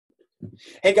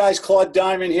Hey guys, Claude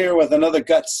Diamond here with another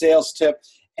gut sales tip.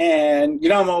 And you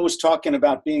know, I'm always talking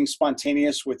about being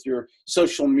spontaneous with your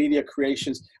social media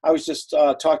creations. I was just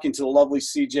talking to the lovely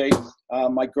CJ,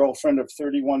 my girlfriend of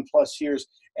 31 plus years,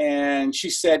 and she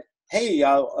said, hey,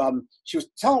 she was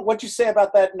telling, what'd you say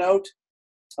about that note?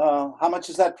 How much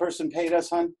has that person paid us,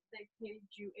 hon? They paid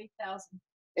you $8,000.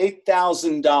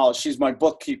 $8,000. She's my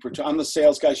bookkeeper. I'm the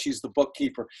sales guy. She's the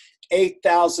bookkeeper.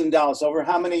 $8,000 over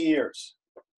how many years?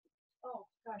 Oh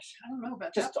gosh, I don't know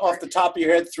about Just that off part. the top of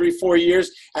your head, 3-4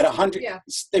 years at 100. Yeah.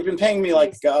 They've been paying me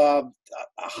like $100,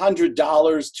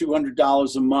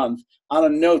 $200 a month on a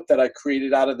note that I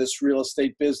created out of this real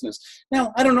estate business.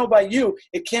 Now, I don't know about you.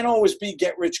 It can't always be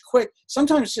get rich quick.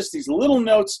 Sometimes just these little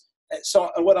notes.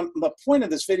 So the point of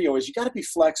this video is you got to be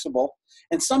flexible.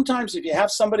 And sometimes if you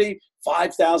have somebody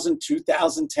 5,000,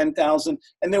 2,000, 10,000,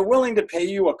 and they're willing to pay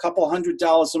you a couple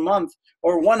 $100 a month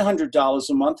or $100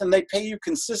 a month, and they pay you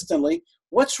consistently,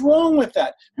 what's wrong with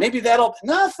that? Maybe that'll,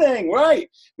 nothing, right?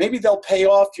 Maybe they'll pay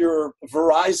off your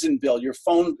Verizon bill, your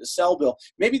phone cell bill.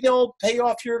 Maybe they'll pay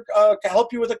off your,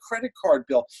 help you with a credit card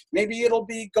bill. Maybe it'll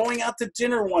be going out to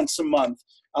dinner once a month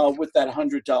with that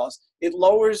 $100. It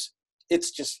lowers.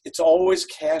 It's always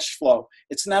cash flow.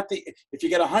 It's not if you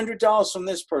get $100 from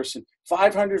this person,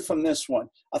 500 from this one,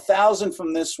 1,000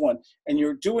 from this one, and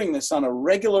you're doing this on a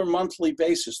regular monthly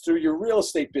basis through your real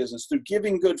estate business, through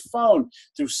Giving Good Phone,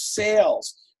 through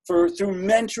sales, through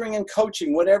mentoring and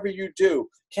coaching, whatever you do,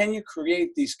 can you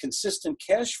create these consistent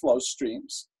cash flow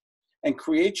streams and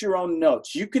create your own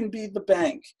notes? You can be the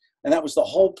bank. And that was the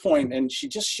whole point. And she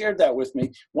just shared that with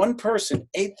me. One person,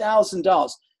 $8,000.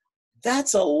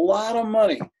 That's a lot of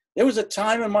money. There was a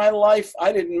time in my life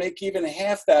I didn't make even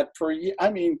half that per year. I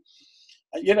mean,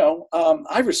 you know,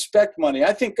 I respect money.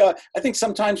 I think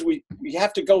sometimes we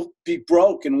have to go be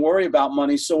broke and worry about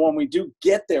money. So when we do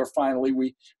get there finally,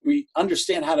 we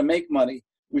understand how to make money.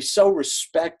 We so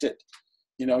respect it.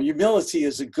 You know, humility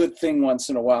is a good thing once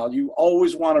in a while. You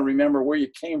always want to remember where you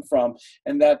came from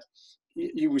and that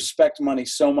you respect money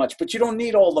so much, but you don't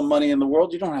need all the money in the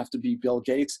world. You don't have to be Bill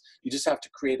Gates. You just have to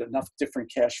create enough different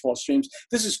cash flow streams.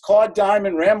 This is Claude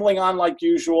Diamond rambling on like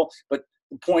usual, but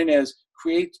the point is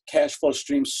create cash flow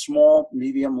streams, small,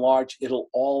 medium, large. It'll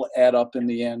all add up in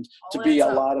the end to be a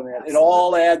lot of it. It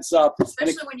all adds up.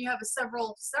 Especially when you have several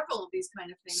of these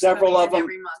kind of things. Several of them.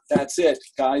 Every month. That's it,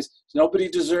 guys. Nobody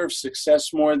deserves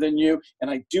success more than you. And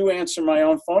I do answer my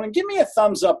own phone. And give me a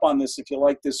thumbs up on this if you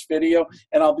like this video.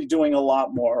 And I'll be doing a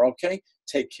lot more, okay?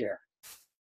 Take care.